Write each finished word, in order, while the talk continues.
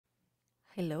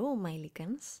Hello, my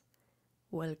lichens.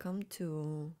 Welcome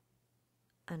to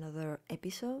another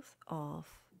episode of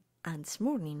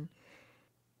ants-mourning,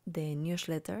 the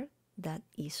newsletter that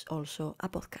is also a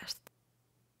podcast.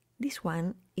 This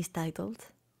one is titled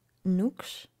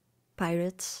Nooks,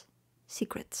 Pirates,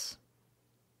 Secrets.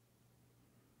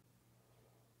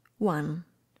 1.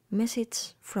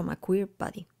 Message from a queer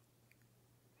body.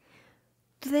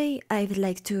 Today I'd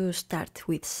like to start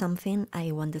with something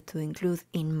I wanted to include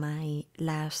in my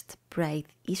last Pride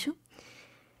issue,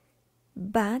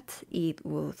 but it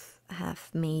would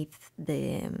have made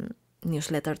the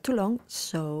newsletter too long,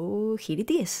 so here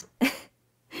it is.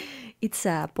 It's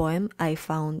a poem I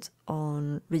found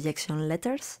on Rejection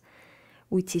Letters,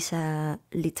 which is a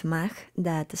lit mag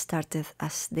that started,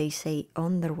 as they say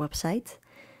on their website,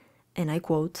 and I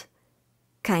quote,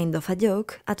 "Kind of a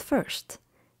joke at first.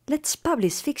 Let's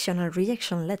publish fictional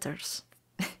rejection letters."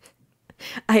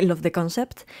 I love the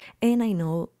concept, and I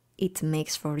know it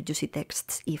makes for juicy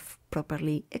texts if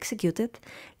properly executed,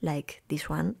 like this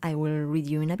one I will read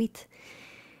you in a bit.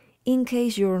 In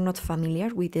case you're not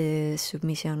familiar with the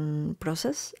submission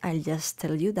process, I'll just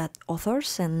tell you that authors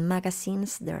send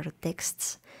magazines their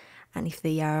texts, and if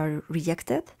they are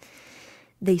rejected,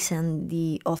 they send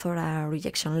the author a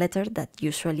rejection letter that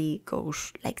usually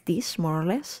goes like this, more or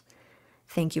less.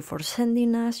 "Thank you for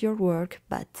sending us your work,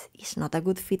 but it's not a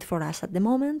good fit for us at the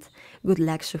moment. Good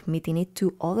luck submitting it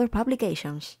to other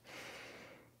publications."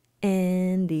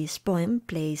 And this poem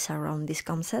plays around this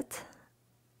concept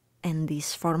and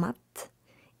this format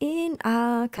in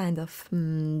a kind of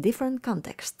different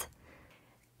context.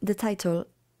 The title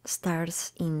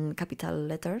starts in capital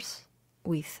letters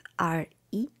with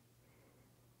R-E,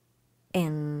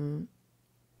 and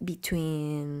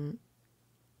between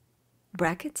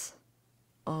brackets,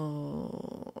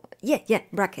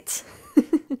 brackets.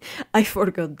 I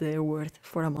forgot the word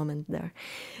for a moment there.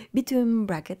 Between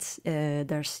brackets,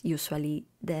 there's usually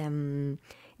the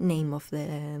name of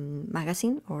the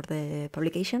magazine or the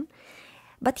publication,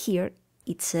 but here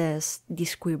it says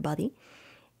 "this queer body,"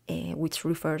 which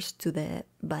refers to the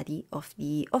body of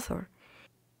the author.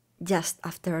 Just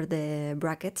after the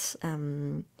brackets,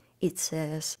 it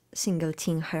says "single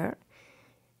chin hair,"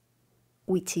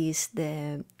 which is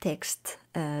the text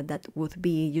that would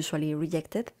be usually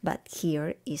rejected, but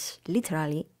here is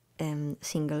literally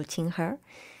single chin hair,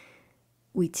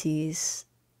 which is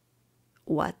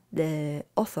what the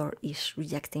author is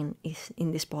rejecting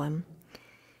in this poem.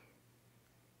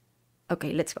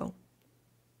 Okay, let's go.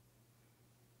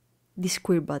 "This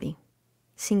queer body,"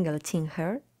 Single Chin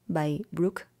Hair by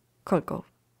Brooke Kolkov.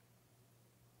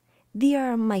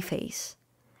 "Dear My Face,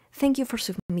 thank you for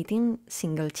submitting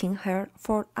Single Chin Hair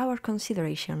for our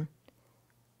consideration.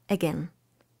 Again,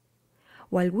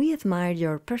 while we admire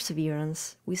your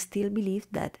perseverance, we still believe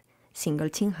that Single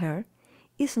Chin Hair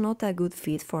is not a good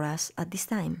fit for us at this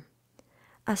time.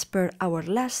 As per our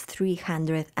last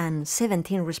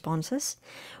 317 responses,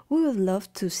 we would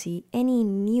love to see any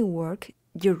new work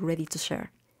you're ready to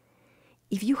share.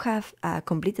 If you have a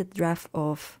completed draft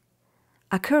of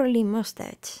A Curly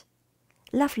Mustache,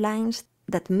 laugh lines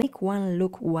that make one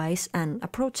look wise and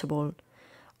approachable,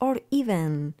 or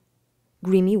even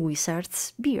Grimy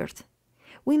Wizard's beard,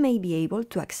 we may be able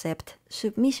to accept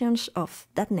submissions of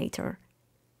that nature.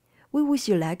 We wish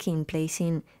you luck in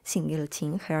placing Single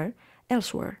Chin Hair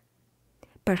elsewhere.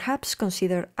 Perhaps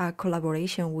consider a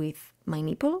collaboration with My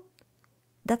Nipple?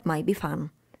 That might be fun.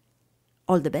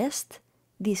 All the best,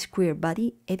 this queer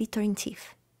body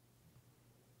editor-in-chief."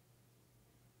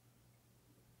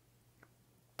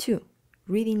 2.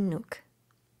 Reading Nook.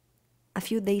 A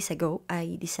few days ago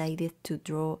I decided to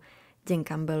draw Jen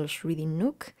Campbell's Reading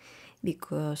Nook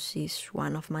because she's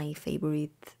one of my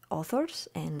favorite authors,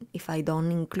 and if I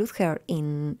don't include her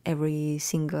in every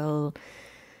single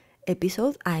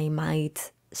episode I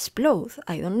might explode,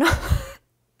 I don't know.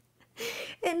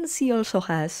 And she also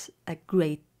has a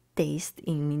great taste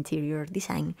in interior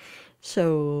design,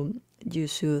 so you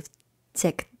should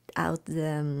check out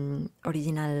the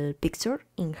original picture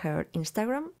in her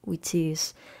Instagram, which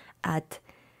is at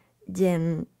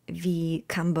Jen V.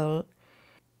 Campbell.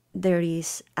 There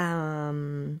is a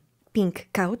pink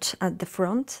couch at the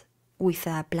front with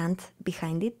a plant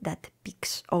behind it that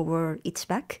peeks over its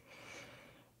back.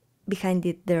 Behind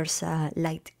it there's a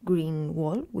light green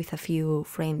wall with a few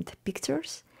framed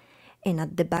pictures, and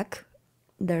at the back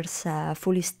there's a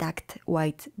fully stacked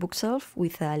white bookshelf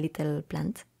with a little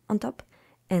plant on top,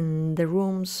 and the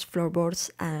room's floorboards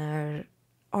are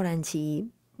orangey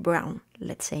brown,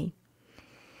 let's say.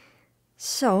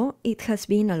 So it has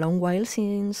been a long while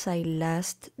since I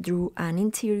last drew an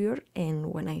interior,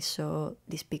 and when I saw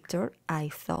this picture I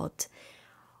thought,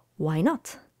 why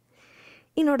not?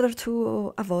 In order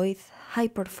to avoid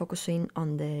hyper-focusing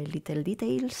on the little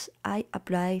details, I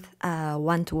applied a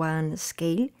 1-to-1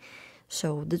 scale,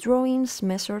 so the drawings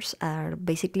measures are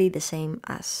basically the same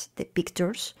as the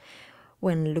pictures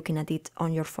when looking at it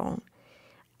on your phone,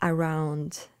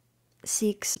 around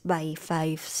 6 by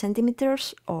 5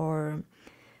 centimeters or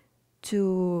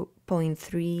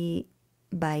 2.3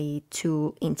 by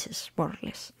 2 inches, more or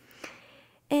less.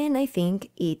 And I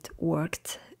think it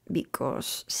worked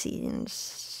because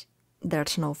since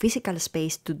there's no physical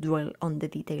space to dwell on the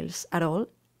details at all,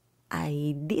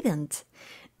 I didn't.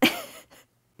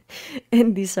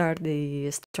 And these are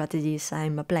the strategies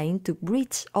I'm applying to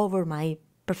bridge over my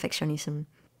perfectionism.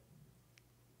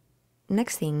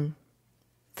 Next thing,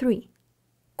 3.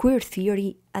 Queer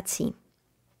theory at sea.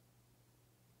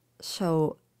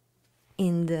 So,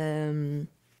 in the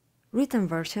written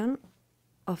version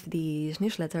of this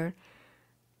newsletter,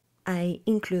 I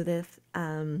included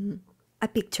a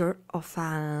picture of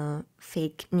a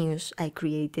fake news I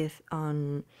created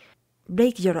on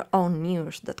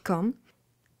breakyourownnews.com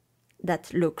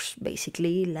that looks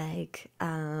basically like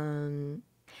a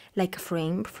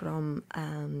frame from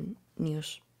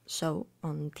news show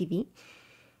on TV,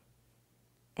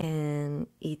 and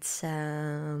it's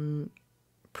a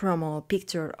promo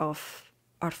picture of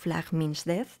Our Flag Means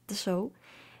Death, the show,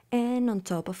 and on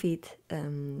top of it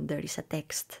there is a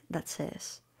text that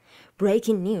says,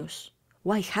 "Breaking news,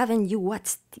 why haven't you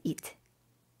watched it?"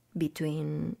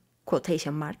 between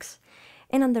quotation marks,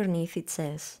 and underneath it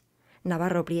says,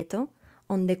 "Navarro Prieto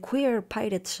on the queer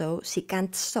pirate show she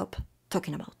can't stop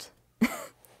talking about."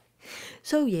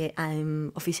 So yeah,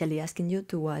 I'm officially asking you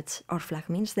to watch Our Flag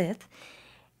Means Death,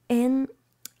 and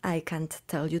I can't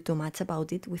tell you too much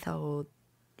about it without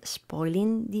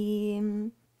spoiling the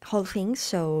whole thing,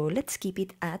 so let's keep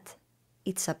it at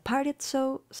it's a pirate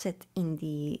show set in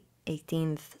the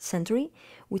 18th century,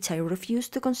 which I refuse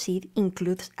to concede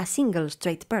includes a single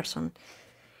straight person.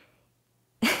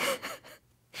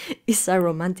 It's a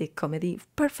romantic comedy,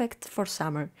 perfect for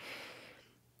summer.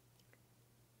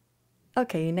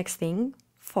 Okay, next thing,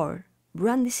 4.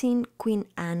 Brandishing Queen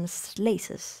Anne's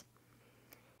laces.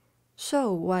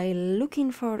 So, while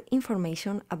looking for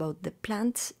information about the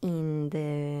plants in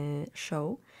the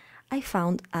show, I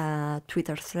found a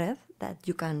Twitter thread that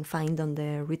you can find on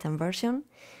the written version.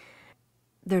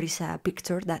 There is a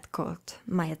picture that caught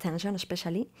my attention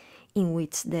especially, in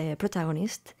which the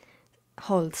protagonist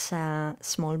holds a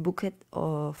small bouquet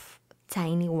of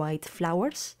tiny white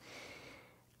flowers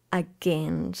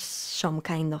against some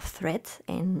kind of thread,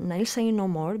 and I'll say no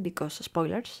more because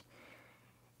spoilers.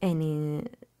 And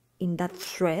in that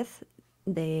thread,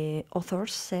 the author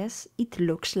says it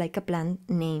looks like a plant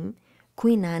named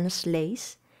Queen Anne's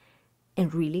lace,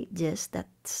 and really, yes,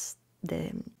 that's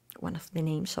one of the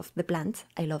names of the plant.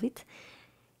 I love it.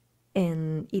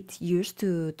 And it's used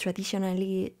to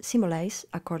traditionally symbolize,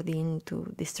 according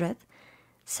to this thread,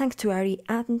 sanctuary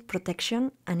and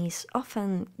protection, and is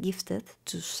often gifted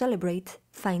to celebrate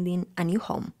finding a new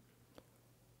home.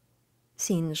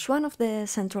 Since one of the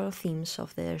central themes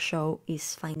of the show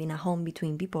is finding a home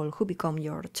between people who become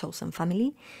your chosen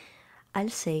family, I'll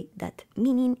say that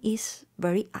meaning is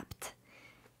very apt.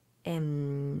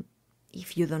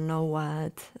 If you don't know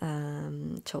what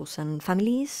chosen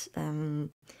family is,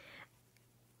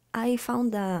 I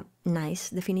found a nice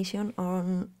definition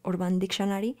on Urban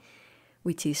Dictionary,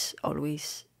 which is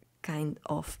always kind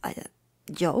of a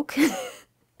joke,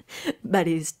 but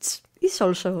it's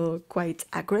also quite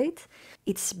accurate.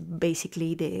 It's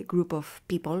basically the group of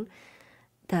people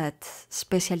that,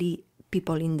 especially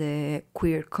people in the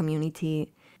queer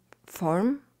community,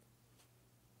 form,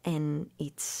 and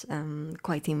it's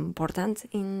quite important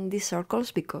in these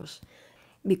circles because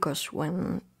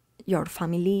when your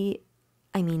family,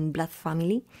 I mean blood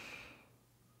family,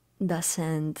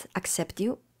 doesn't accept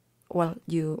you, well,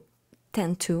 you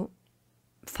tend to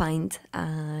find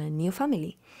a new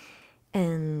family,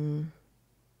 and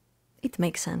it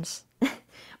makes sense.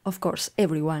 Of course,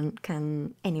 anyone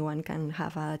can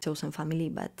have a chosen family,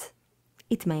 but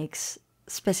it makes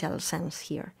special sense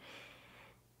here.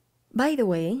 By the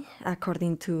way,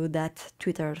 according to that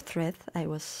Twitter thread I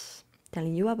was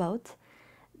telling you about,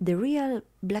 the real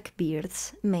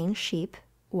Blackbeard's main ship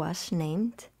was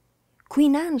named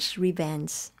Queen Anne's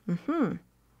Revenge.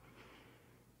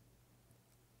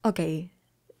 Okay,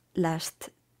 last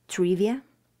trivia.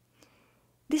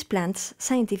 This plant's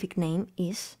scientific name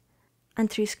is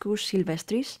Antriscus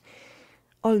sylvestris,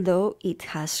 although it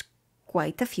has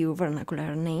quite a few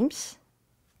vernacular names.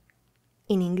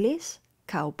 In English,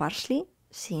 cow parsley,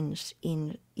 since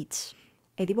it's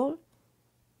edible,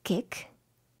 kek,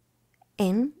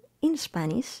 and in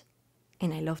Spanish,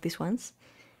 and I love these ones,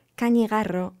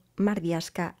 Cañigarro,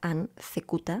 Mardiasca, and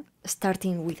Cecuta,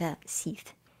 starting with a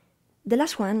Cid. The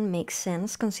last one makes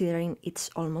sense considering it's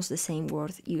almost the same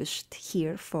word used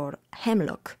here for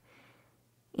hemlock,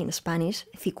 in Spanish,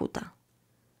 cicuta.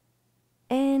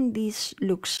 And this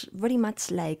looks very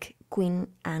much like Queen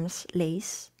Anne's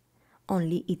lace,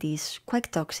 only it is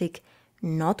quite toxic,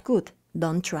 not good,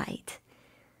 don't try it.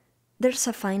 There's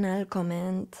a final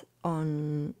comment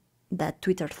on that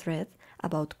Twitter thread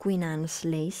about Queen Anne's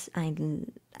lace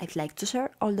I'd like to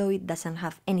share, although it doesn't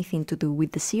have anything to do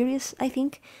with the series, I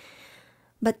think,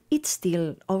 but it's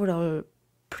still overall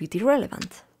pretty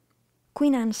relevant.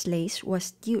 Queen Anne's lace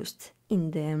was used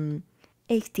in the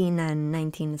 18th and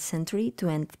 19th century to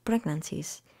end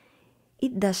pregnancies.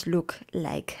 It does look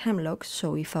like hemlock,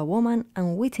 so if a woman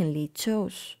unwittingly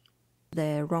chose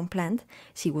the wrong plant,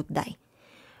 she would die.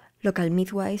 Local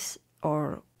midwives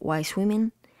or wise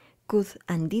women could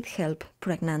and did help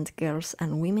pregnant girls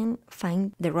and women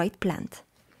find the right plant.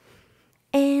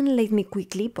 And let me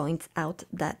quickly point out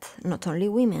that not only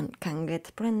women can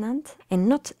get pregnant, and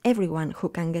not everyone who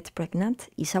can get pregnant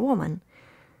is a woman.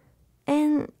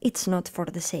 And it's not for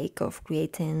the sake of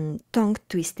creating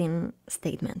tongue-twisting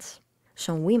statements.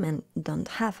 Some women don't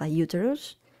have a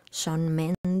uterus, some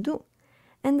men do.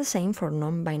 And the same for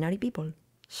non-binary people.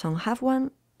 Some have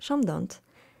one, some don't.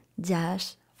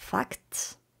 Just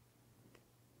facts.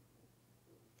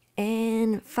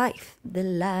 And 5, the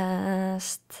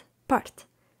last part.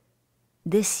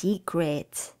 The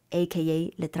Secret,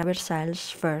 aka Le Traversal's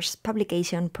first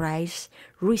publication prize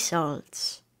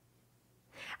results.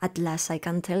 At last I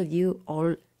can tell you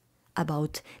all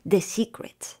about the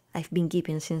secret I've been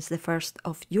keeping since the 1st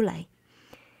of July,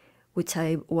 which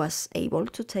I was able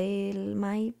to tell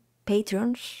my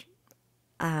patrons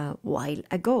a while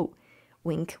ago.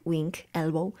 Wink, wink,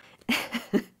 elbow.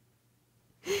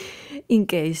 In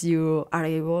case you are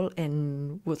able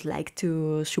and would like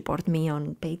to support me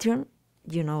on Patreon,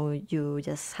 you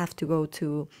just have to go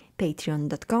to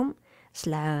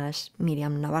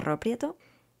patreon.com/Miriam Navarro Prieto.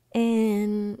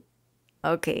 And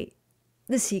okay,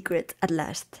 the secret at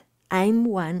last. I'm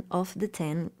one of the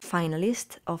 10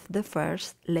 finalists of the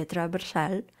first Le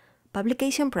Traversal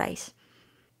publication prize.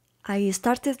 I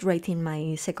started writing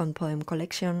my second poem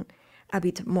collection a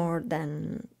bit more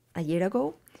than a year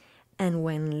ago, and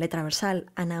when Le Traversal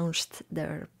announced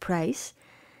their prize,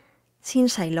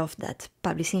 since I loved that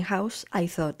publishing house, I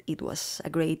thought it was a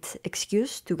great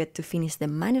excuse to get to finish the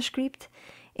manuscript,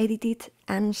 edit it,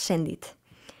 and send it.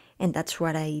 And that's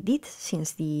what I did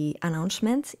since the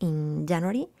announcement in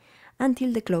January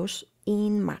until the close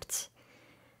in March.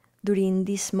 During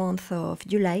this month of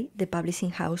July, the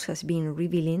publishing house has been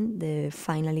revealing the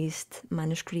finalist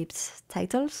manuscripts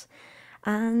titles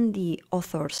and the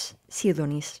author's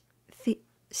pseudonyms.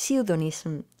 Pseudonyms.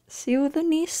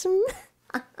 Pseudonyms.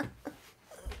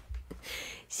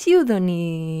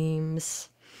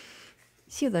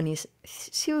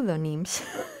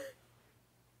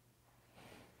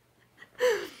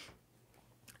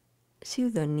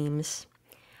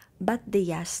 But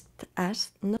they asked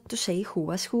us not to say who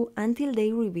was who until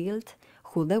they revealed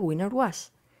who the winner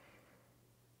was.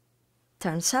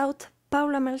 Turns out,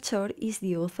 Paula Melchor is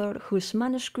the author whose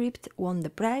manuscript won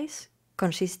the prize,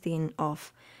 consisting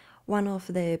of one of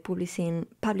the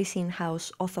publishing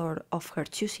house author of her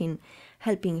choosing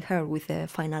helping her with the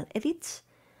final edits,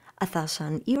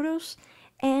 €1,000,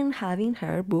 and having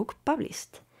her book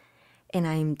published. And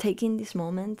I'm taking this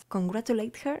moment to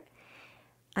congratulate her.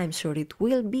 I'm sure it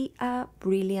will be a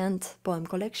brilliant poem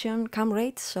collection, come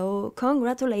rate, so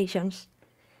congratulations!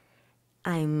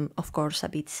 I'm of course a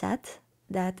bit sad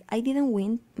that I didn't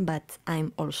win, but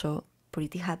I'm also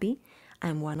pretty happy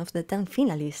I'm one of the 10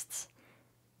 finalists,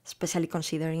 especially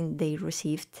considering they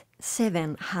received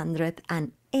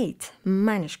 708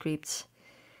 manuscripts.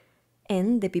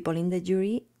 And the people in the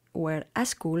jury were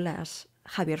as cool as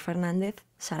Javier Fernandez,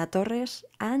 Sara Torres,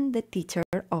 and the teacher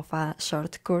of a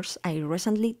short course I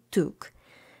recently took,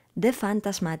 the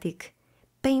phantasmatic,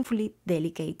 painfully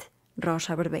delicate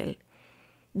Rosa Verbel.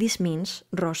 This means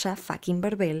Rosa fucking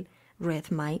Verbel read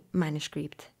my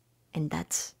manuscript, and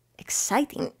that's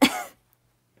exciting.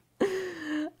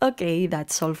 Okay,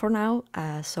 that's all for now.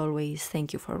 As always,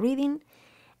 thank you for reading,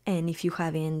 and if you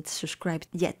haven't subscribed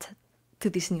yet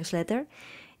to this newsletter,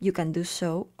 you can do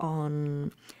so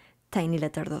on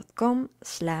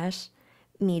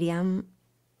tinyletter.com/Miriam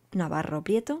Navarro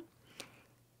Prieto,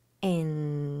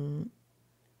 and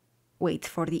wait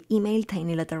for the email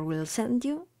tinyletter will send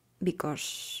you,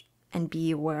 and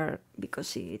be aware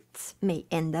because it may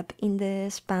end up in the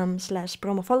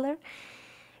spam/promo folder.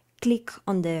 click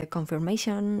on the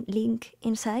confirmation link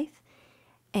inside,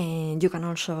 and you can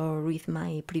also read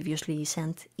my previously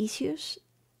sent issues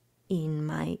in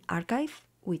my archive,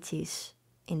 which is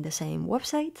in the same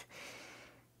website,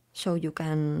 so you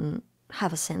can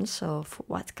have a sense of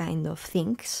what kind of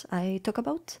things I talk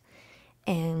about.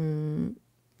 And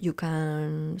you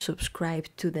can subscribe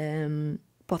to the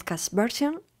podcast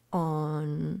version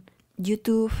on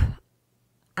YouTube,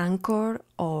 Anchor,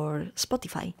 or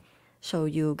Spotify, so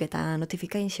you get a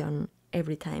notification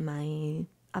every time I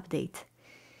update.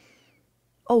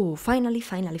 Oh, finally,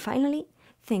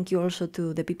 thank you also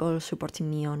to the people supporting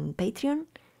me on Patreon: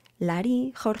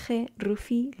 Larry, Jorge,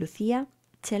 Rufi, Lucia,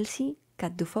 Chelsea,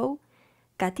 Kat Dufault,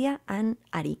 Katia, and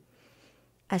Ari,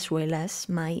 as well as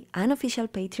my unofficial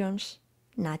patrons,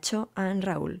 Nacho and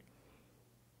Raul.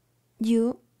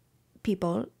 You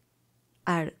people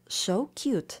are so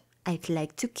cute. I'd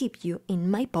like to keep you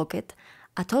in my pocket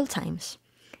at all times.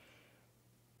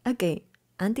 Okay,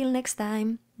 until next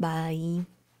time, bye.